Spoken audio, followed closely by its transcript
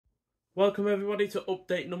Welcome everybody to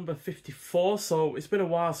update number 54. So it's been a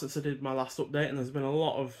while since I did my last update and there's been a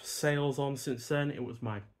lot of sales on since then. It was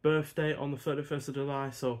my birthday on the 31st of July,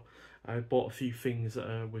 so I bought a few things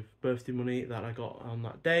with birthday money that I got on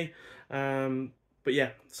that day. But yeah,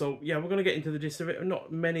 we're going to get into the gist of it.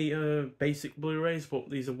 Not many basic Blu-rays, but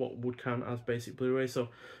these are what would count as basic Blu-rays. So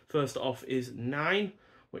first off is 9,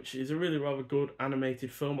 which is a really rather good animated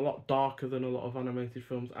film, a lot darker than a lot of animated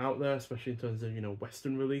films out there, especially in terms of,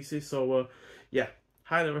 Western releases. So, yeah,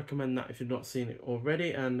 highly recommend that if you've not seen it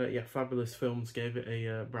already. And, yeah, Fabulous Films gave it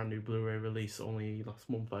a brand new Blu-ray release only last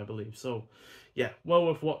month, I believe. So, yeah, well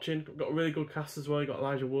worth watching. Got a really good cast as well. You got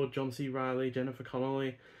Elijah Wood, John C. Reilly, Jennifer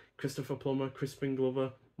Connelly, Christopher Plummer, Crispin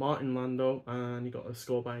Glover, Martin Landau, and you got a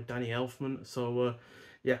score by Danny Elfman. So,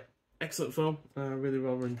 yeah, excellent film. Really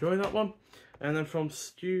rather enjoy that one. And then from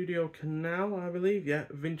Studio Canal, I believe, yeah,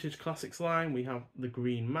 Vintage Classics line, we have The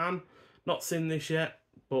Green Man. Not seen this yet,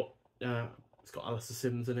 but it's got Alistair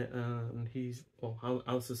Sims in it, and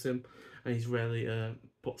Alistair Sim, and he's rarely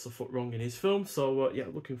puts a foot wrong in his film. So, yeah,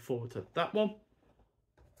 looking forward to that one.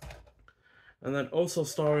 And then also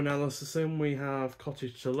starring Alistair Sim, we have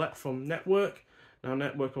Cottage to Let from Network. Now,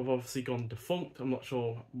 Network have obviously gone defunct. I'm not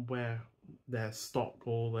sure where their stock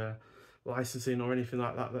or their licensing or anything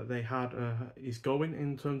like that they had is going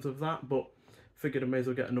in terms of that, but figured I may as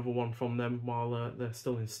well get another one from them while they're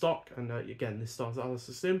still in stock. And again, this stars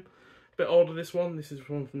Alistair Sim. A bit older, this one. This is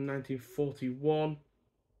one from 1941.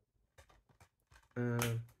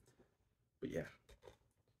 But yeah,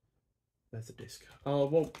 there's a disc. I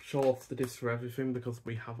won't show off the disc for everything because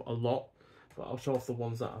we have a lot, but I'll show off the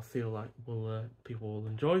ones that I feel like people will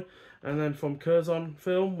enjoy. And then from Curzon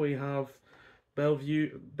Film, we have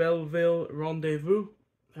Belleville Rendezvous,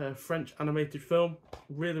 French animated film.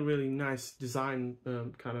 Really nice design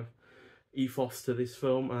kind of ethos to this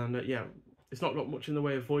film, and yeah, it's not got much in the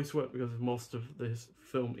way of voice work because most of this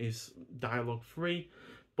film is dialogue free,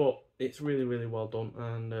 but it's really well done,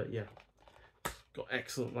 and yeah, got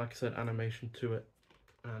excellent, like I said, animation to it,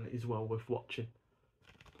 and it is well worth watching.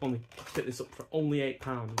 Only picked this up for only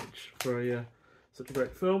 £8, which for a such a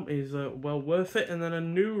great film is well worth it. And then a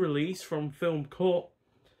new release from Film Court,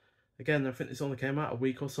 again I think this only came out a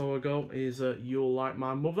week or so ago, is You'll Like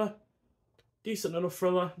My Mother. Decent enough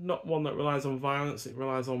thriller, not one that relies on violence, it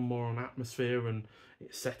relies on more on atmosphere and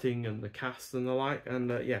its setting and the cast and the like, and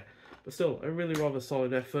yeah, but still a really rather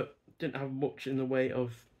solid effort. Didn't have much in the way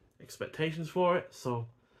of expectations for it, so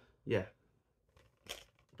yeah,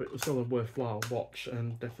 but it was still a worthwhile watch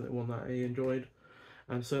and definitely one that I enjoyed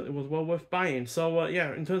and certainly was well worth buying. So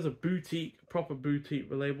yeah, in terms of proper boutique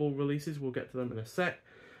label releases, we'll get to them in a sec.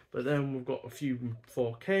 But then we've got a few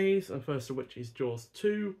 4Ks, and first of which is Jaws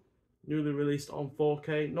 2, newly released on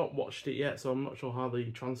 4K. Not watched it yet, so I'm not sure how the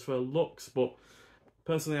transfer looks, but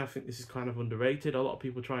personally I think this is kind of underrated. A lot of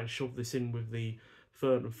people try and shove this in with the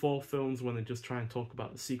third and fourth films when they just try and talk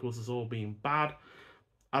about the sequels as all being bad.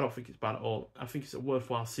 I don't think it's bad at all. I think it's a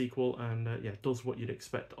worthwhile sequel, and yeah, it does what you'd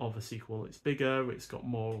expect of a sequel. It's bigger, it's got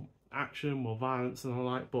more action, more violence and the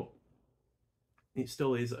like, but it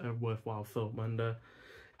still is a worthwhile film. And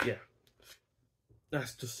yeah,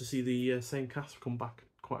 that's just to see the same cast come back,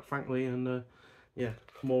 quite frankly. And yeah,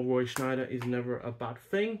 more Roy Schneider is never a bad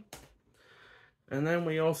thing. And then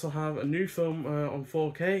we also have a new film on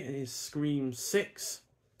 4K. It is Scream 6,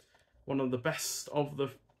 one of the best of the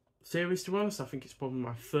series, to be honest. I think it's probably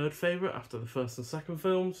my third favourite after the first and second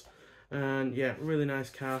films. And yeah, really nice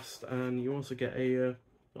cast, and you also get a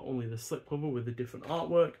not only the slipcover with the different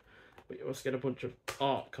artwork, but you also get a bunch of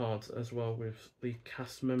art cards as well with the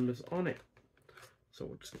cast members on it. So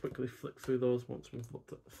we'll just quickly flick through those once we've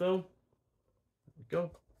looked at the film. There we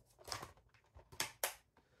go.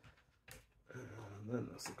 And then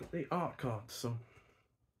let's look at the art cards. So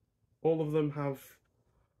all of them have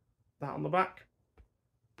that on the back,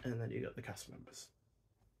 and then you got the cast members.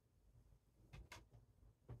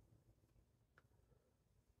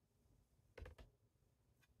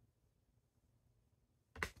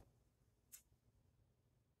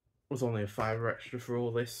 Was only a £5 extra for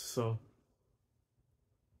all this, so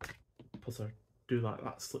plus I do like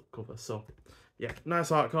that slipcover. So yeah, nice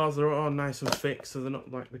art cards. They're all nice and thick, so they're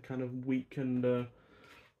not like the kind of weak and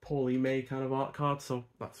poorly made kind of art cards, so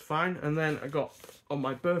that's fine. And then I got, on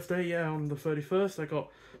my birthday, yeah, on the 31st, I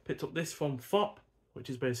picked up this from FOP, which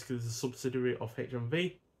is basically the subsidiary of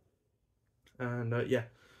HMV. And yeah,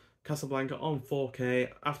 Casablanca on 4K.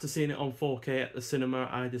 After seeing it on 4K at the cinema,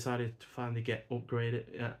 I decided to finally upgrade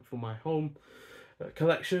it for my home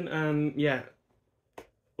collection. And yeah, it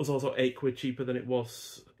was also £8 cheaper than it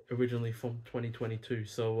was originally from 2022.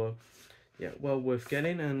 So yeah, well worth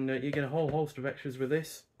getting, and you get a whole host of extras with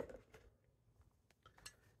this.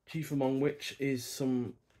 chief among which is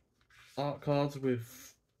some art cards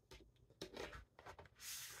with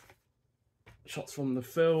shots from the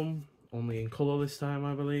film, only in colour this time,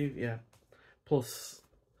 I believe, yeah. Plus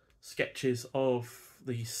sketches of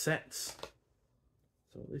the sets.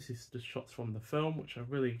 So this is the shots from the film, which are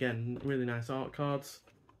really, again, really nice art cards.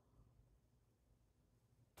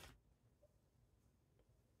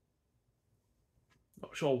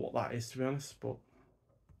 Not sure what that is, to be honest, but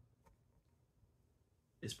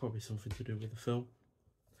it's probably something to do with the film.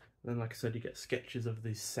 And then, like I said, you get sketches of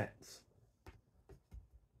these sets.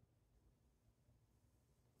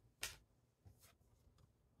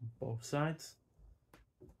 Both sides.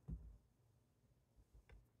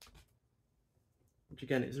 Which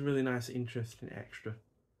again, it's a really nice, interesting extra.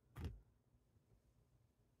 And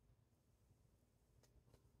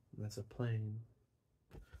there's a plane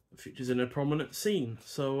that features in a prominent scene.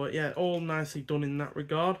 So yeah, all nicely done in that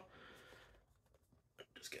regard.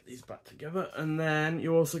 Just get these back together, and then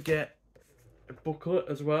you also get a booklet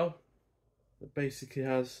as well. That basically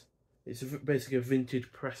has, it's basically a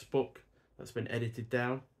vintage press book that's been edited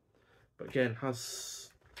down. But again,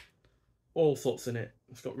 has all sorts in it.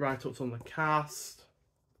 It's got write-ups on the cast.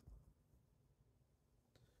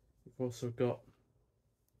 You've also got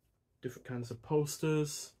different kinds of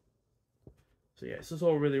posters. So yeah, it's just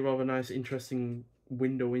all really rather nice, interesting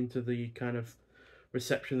window into the kind of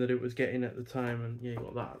reception that it was getting at the time. And yeah, you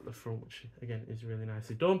got that at the front, which again is really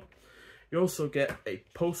nicely done. You also get a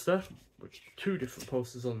poster, which two different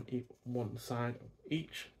posters on one side of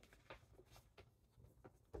each.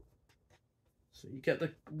 So you get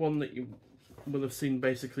the one that you will have seen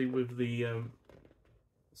basically with the,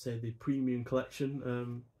 say, the premium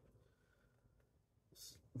collection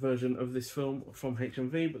version of this film from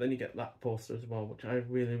HMV, but then you get that poster as well, which I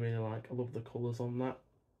really, really like. I love the colours on that.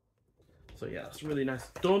 So yeah, that's really nice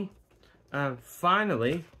done. And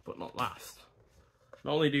finally, but not last,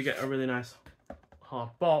 not only do you get a really nice hard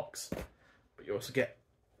box, but you also get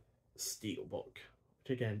a steelbook, which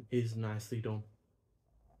again is nicely done.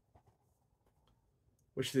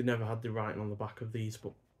 Wish they never had the writing on the back of these,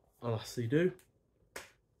 but alas they do.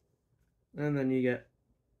 And then you get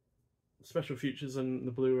special features and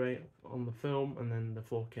the Blu-ray on the film, and then the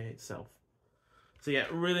 4K itself. So yeah,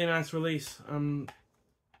 really nice release. I'm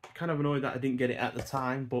kind of annoyed that I didn't get it at the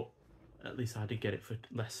time, but at least I did get it for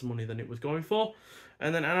less money than it was going for.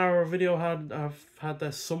 And then our video I've had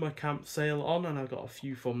their summer camp sale on, and I got a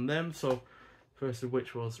few from them. So first of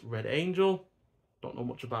which was Red Angel. Don't know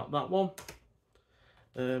much about that one.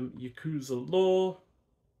 Yakuza Law.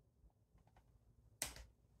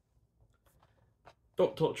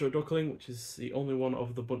 Don't Torture a Duckling, which is the only one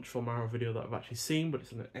of the bunch from our video that I've actually seen, but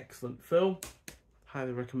it's an excellent film.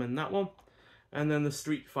 Highly recommend that one. And then the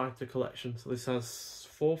Street Fighter collection. So this has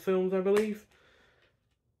 4 films, I believe.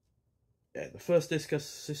 Yeah, the first disc has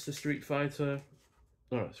Sister Street Fighter.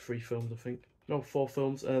 No, it's 3 films, I think. No, 4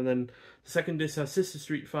 films. And then the second disc has Sister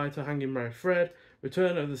Street Fighter, Hanging Mary Fred,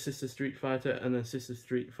 Return of the Sister Street Fighter, and then Sister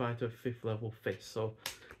Street Fighter 5th Level Fist. So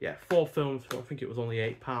yeah, 4 films. I think it was only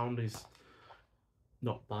 £8. Is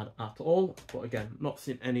not bad at all. But again, not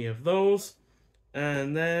seen any of those.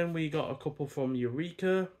 And then we got a couple from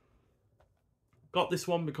Eureka. Got this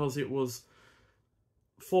one because it was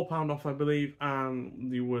 £4 off, I believe,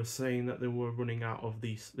 and they were saying that they were running out of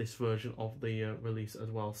this version of the release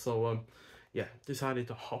as well. So yeah, decided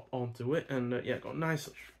to hop onto it, and yeah, got nice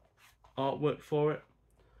artwork for it.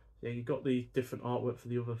 Yeah, you got the different artwork for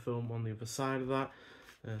the other film on the other side of that.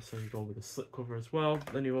 So you go with the slipcover as well.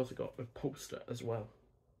 Then you've also got a poster as well.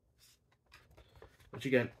 Which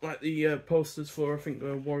again, like the posters for, I think,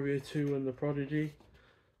 Warrior 2 and the Prodigy.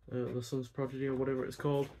 The Sun's Prodigy, or whatever it's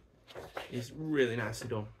called, is really nicely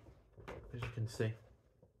done, as you can see.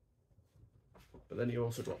 But then you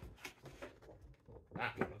also got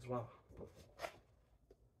that one as well,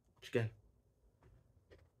 which again,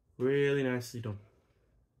 really nicely done.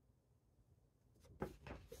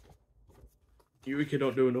 Eureka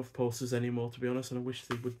don't do enough posters anymore, to be honest, and I wish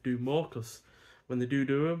they would do more, because when they do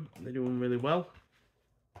them, they do them really well.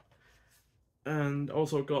 And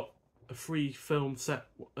also got a free film set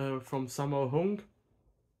from Sammo Hung.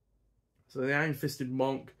 So the Iron Fisted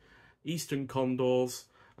Monk, Eastern Condors,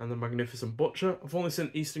 and the Magnificent Butcher. I've only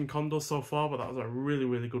seen Eastern Condors so far, but that was a really,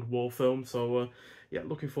 really good war film. So yeah,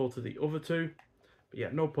 looking forward to the other 2. But yeah,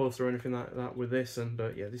 no poster or anything like that with this. And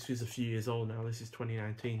yeah, this is a few years old now. This is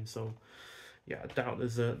 2019. So yeah, I doubt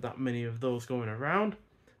there's that many of those going around.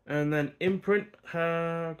 And then Imprint,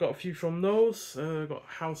 got a few from those. Got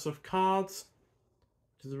House of Cards,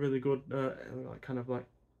 which is a really good kind of like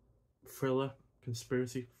thriller,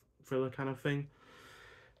 conspiracy thriller kind of thing.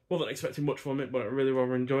 Wasn't expecting much from it, but I really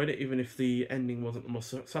rather enjoyed it, even if the ending wasn't the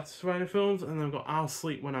most satisfying of films. And then I've got I'll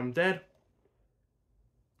Sleep When I'm Dead,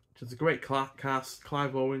 which is a great cast.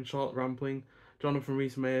 Clive Owen, Charlotte Rampling, Jonathan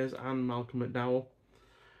Rhys-Meyers and Malcolm McDowell.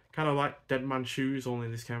 Kind of like Dead Man's Shoes,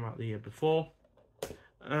 only this came out the year before.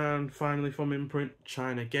 And finally from imprint,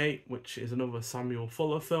 China Gate, which is another Samuel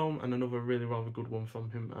Fuller film and another really rather good one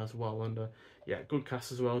from him as well. And yeah, good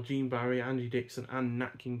cast as well. Gene Barry, Angie Dixon and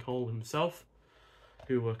Nat King Cole himself,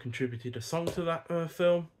 who contributed a song to that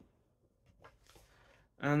film.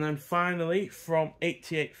 And then finally, from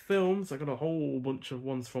 88 Films, I got a whole bunch of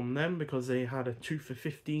ones from them because they had a 2 for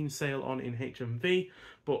 15 sale on in HMV,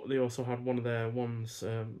 but they also had one of their ones,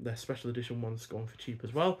 their special edition ones going for cheap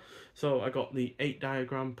as well. So I got the 8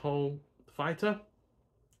 diagram pole fighter.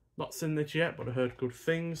 Not seen this yet, but I heard good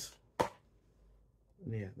things.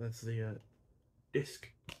 And yeah, that's the disc.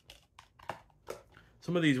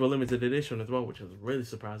 Some of these were limited edition as well, which I was really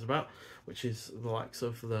surprised about, which is the likes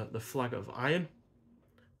of the Flag of Iron,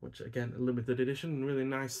 which again, a limited edition, really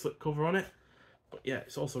nice slip cover on it. But yeah,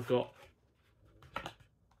 it's also got a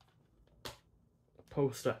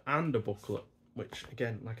poster and a booklet, which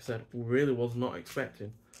again, like I said, really was not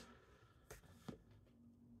expecting.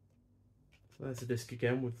 So there's the disc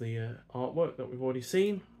again with the artwork that we've already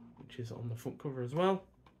seen, which is on the front cover as well.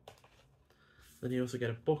 Then you also get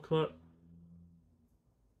a booklet,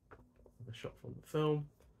 a shot from the film,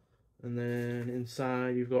 and then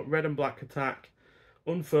inside you've got Red and Black Attack,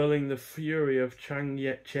 unfurling the fury of Chang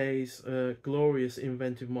Yet-che's glorious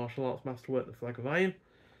inventive martial arts masterwork, The Flag of Iron.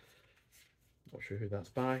 Not sure who that's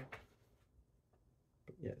by,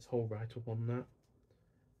 but yeah, it's a whole write-up on that.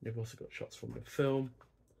 You've also got shots from the film.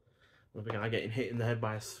 Another guy getting hit in the head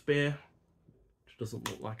by a spear, which doesn't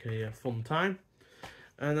look like a fun time.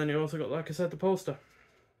 And then you also got, like I said, the poster,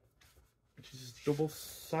 which is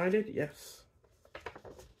double-sided, yes.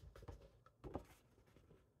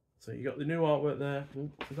 So you got the new artwork there.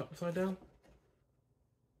 Ooh, is that upside down?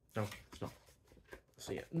 No, it's not.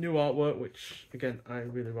 So yeah, new artwork, which again, I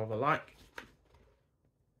really rather like.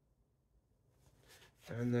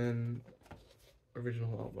 And then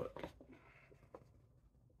original artwork.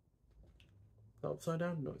 Is that upside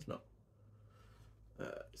down? No, it's not.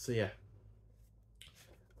 So yeah.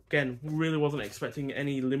 Again, really wasn't expecting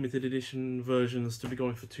any limited edition versions to be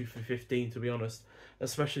going for 2 for 15, to be honest.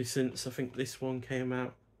 Especially since I think this one came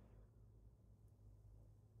out.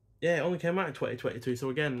 Yeah, it only came out in 2022, so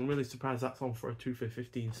again, I'm really surprised that's on for a 2 for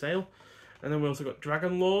 15 sale. And then we also got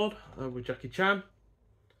Dragon Lord with Jackie Chan.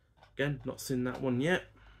 Again, not seen that one yet.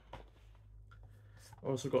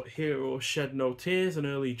 Also got Hero Shed No Tears, an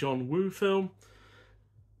early John Woo film.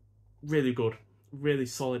 Really good. Really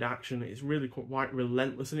solid action. It's really quite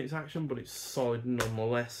relentless in its action, but it's solid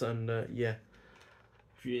nonetheless. And yeah,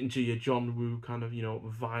 if you're into your John Woo kind of, you know,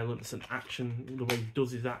 violence and action, the way he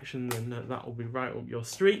does his action, then that will be right up your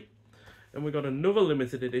street. And we got another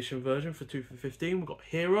limited edition version for 2 for 15. We've got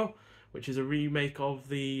Hero, which is a remake of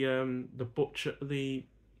the Butcher,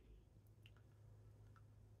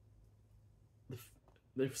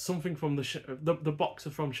 there's something from the boxer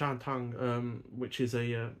from Shantung, which is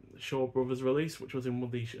a Shaw Brothers release, which was in one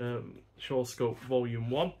of the Shaw Scope Volume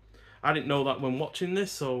 1. I didn't know that when watching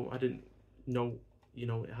this, so I didn't know, you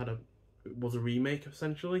know, it was a remake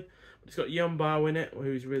essentially. But it's got Yeon Bao in it,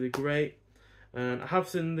 who's really great. And I have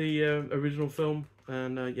seen the original film,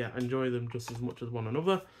 and yeah, enjoy them just as much as one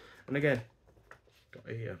another. And again, got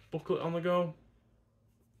a booklet on the go,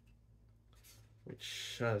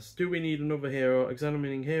 which has Do We Need Another Hero?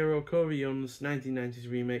 Examining Hero Ko Ryun's 1990s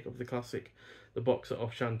remake of the classic The Boxer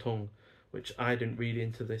of Shantung, which I didn't read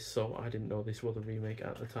into this, so I didn't know this was a remake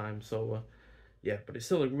at the time. So yeah, but it's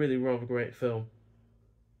still a really rather great film.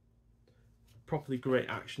 Properly great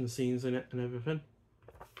action scenes in it and everything.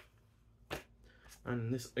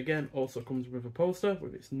 And this again also comes with a poster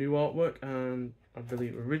with its new artwork and I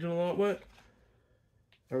believe original artwork.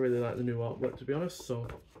 I really like the new artwork, to be honest, so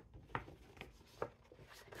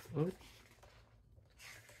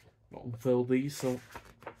not unfurled these, so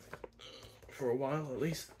for a while at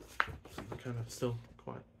least. So kind of still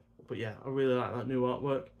quite, but yeah, I really like that new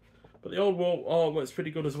artwork. But the old artwork's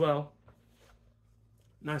pretty good as well.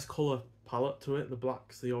 Nice colour palette to it, the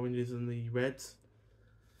blacks, the oranges and the reds.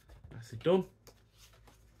 Nicely done.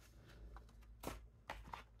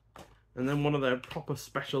 And then one of their proper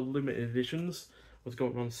special limited editions was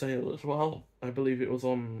going on sale as well. I believe it was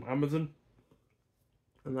on Amazon.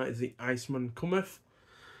 And that is the Iceman Cometh.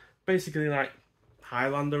 Basically like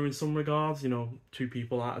Highlander in some regards, you know, 2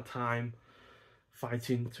 people at a time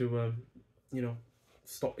fighting to, you know,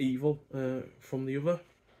 stop evil from the other.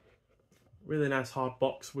 Really nice hard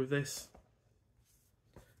box with this.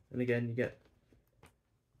 And again, you get,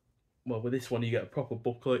 well, with this one you get a proper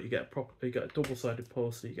booklet, you get a double-sided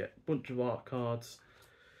poster, you get a bunch of art cards,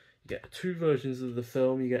 you get 2 versions of the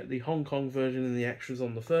film. You get the Hong Kong version and the extras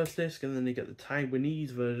on the first disc, and then you get the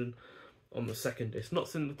Taiwanese version on the second disc. Not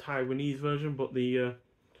seen the Taiwanese version, but the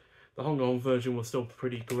Hong Kong version was still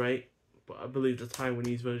pretty great, but I believe the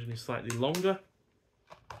Taiwanese version is slightly longer.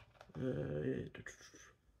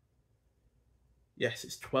 Yes,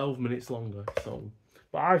 it's 12 minutes longer, so...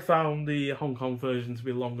 But I found the Hong Kong version to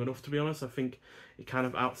be long enough, to be honest. I think it kind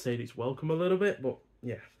of outstayed its welcome a little bit, but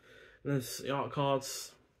yeah. And there's the art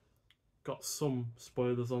cards, got some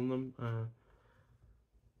spoilers on them.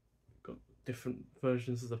 Got different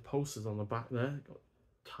versions of the posters on the back there. Got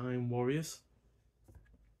Time Warriors.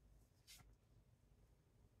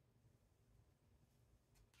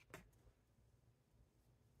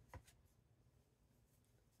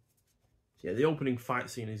 Yeah, the opening fight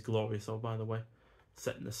scene is glorious, oh, by the way.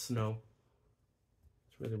 Set in the snow.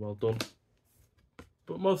 It's really well done.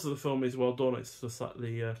 But most of the film is well done. It's just like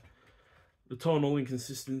the tonal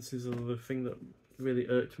inconsistencies are the thing that really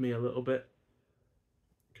irked me a little bit.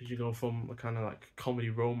 Because you go from a kind of like comedy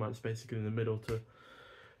romance basically in the middle to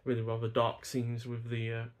really rather dark scenes with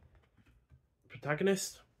the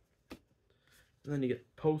protagonist. And then you get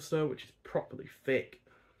the poster, which is properly thick.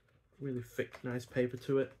 Really thick, nice paper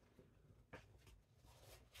to it.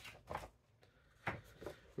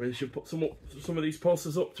 Really should put some of these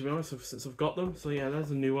posters up, to be honest, since I've got them. So yeah, there's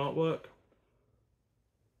the new artwork.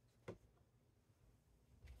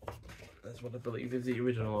 That's what I believe is the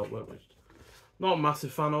original artwork, which I'm not a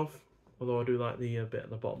massive fan of, although I do like the bit at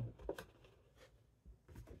the bottom.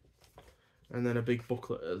 And then a big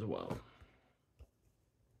booklet as well,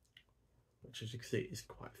 which, as you can see, is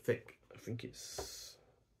quite thick. I think it's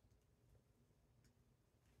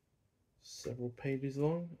several pages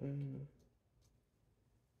long.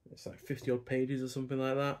 It's like 50 odd pages or something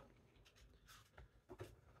like that.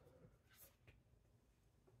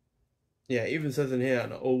 Yeah, it even says in here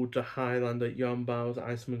an ode to Highlander Yuan Bao's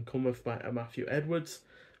Iceman Cometh by Matthew Edwards,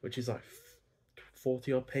 which is like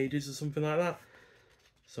 40 odd pages or something like that.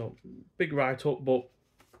 So big write up, but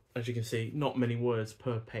as you can see, not many words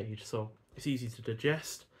per page, so it's easy to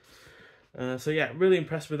digest. So yeah, really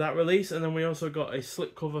impressed with that release. And then we also got a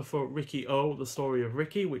slipcover for Ricky-O, The Story of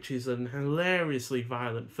Ricky, which is an hilariously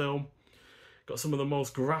violent film. Got some of the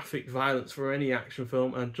most graphic violence for any action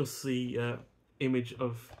film, and just the image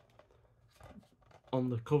of on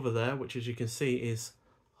the cover there, which, as you can see, is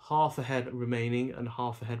half a head remaining and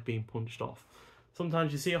half a head being punched off.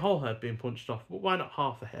 Sometimes you see a whole head being punched off, but why not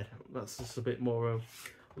half a head? That's just a bit more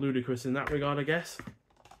ludicrous in that regard, I guess.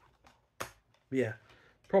 But yeah,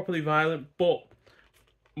 properly violent, but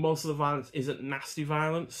most of the violence isn't nasty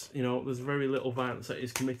violence. You know, there's very little violence that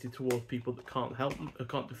is committed towards people that can't help them, or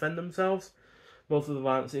can't defend themselves. Most of the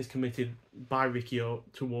violence is committed by Ricky-O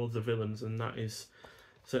towards the villains, and that is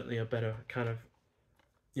certainly a better kind of,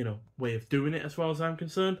 you know, way of doing it as far as I'm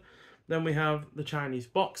concerned. Then we have the Chinese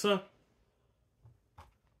Boxer.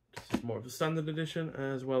 This is more of a standard edition,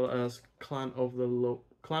 as well as Clan of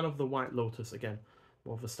the White Lotus, again,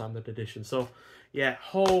 more of a standard edition. So yeah,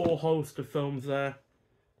 whole host of films there,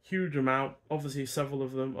 huge amount. Obviously several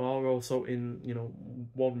of them are also in, you know,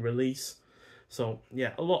 one release. So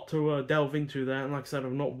yeah, a lot to delve into there. And like I said,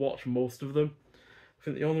 I've not watched most of them. I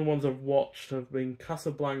think the only ones I've watched have been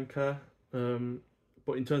Casablanca,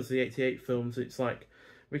 but in terms of the 88 films, it's like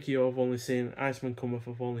Ricky-O I've only seen, Iceman Cometh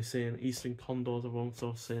I've only seen, Eastern Condors I've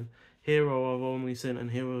also seen, Hero I've only seen, and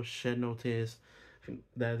Hero Shed No Tears. I think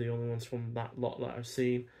they're the only ones from that lot that I've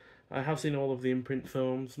seen. I have seen all of the imprint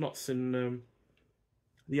films, not seen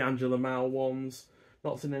the Angela Mao ones,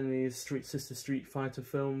 not seen any of the Street Fighter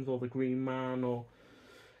films, or the Green Man, or...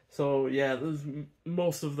 So yeah, there's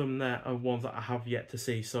most of them there are ones that I have yet to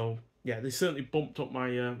see. So yeah, they certainly bumped up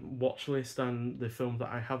my watch list and the films that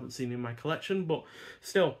I haven't seen in my collection, but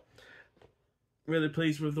still, really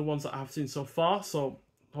pleased with the ones that I have seen so far, so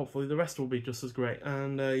hopefully the rest will be just as great.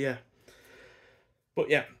 And yeah, but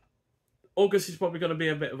yeah, August is probably going to be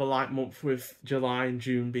a bit of a light month, with July and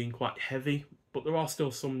June being quite heavy, but there are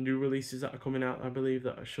still some new releases that are coming out, I believe,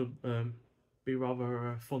 that should be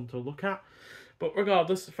rather fun to look at. But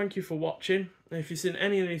regardless, thank you for watching. If you've seen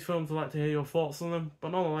any of these films, I'd like to hear your thoughts on them. But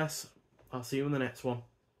nonetheless, I'll see you in the next one.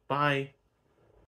 Bye.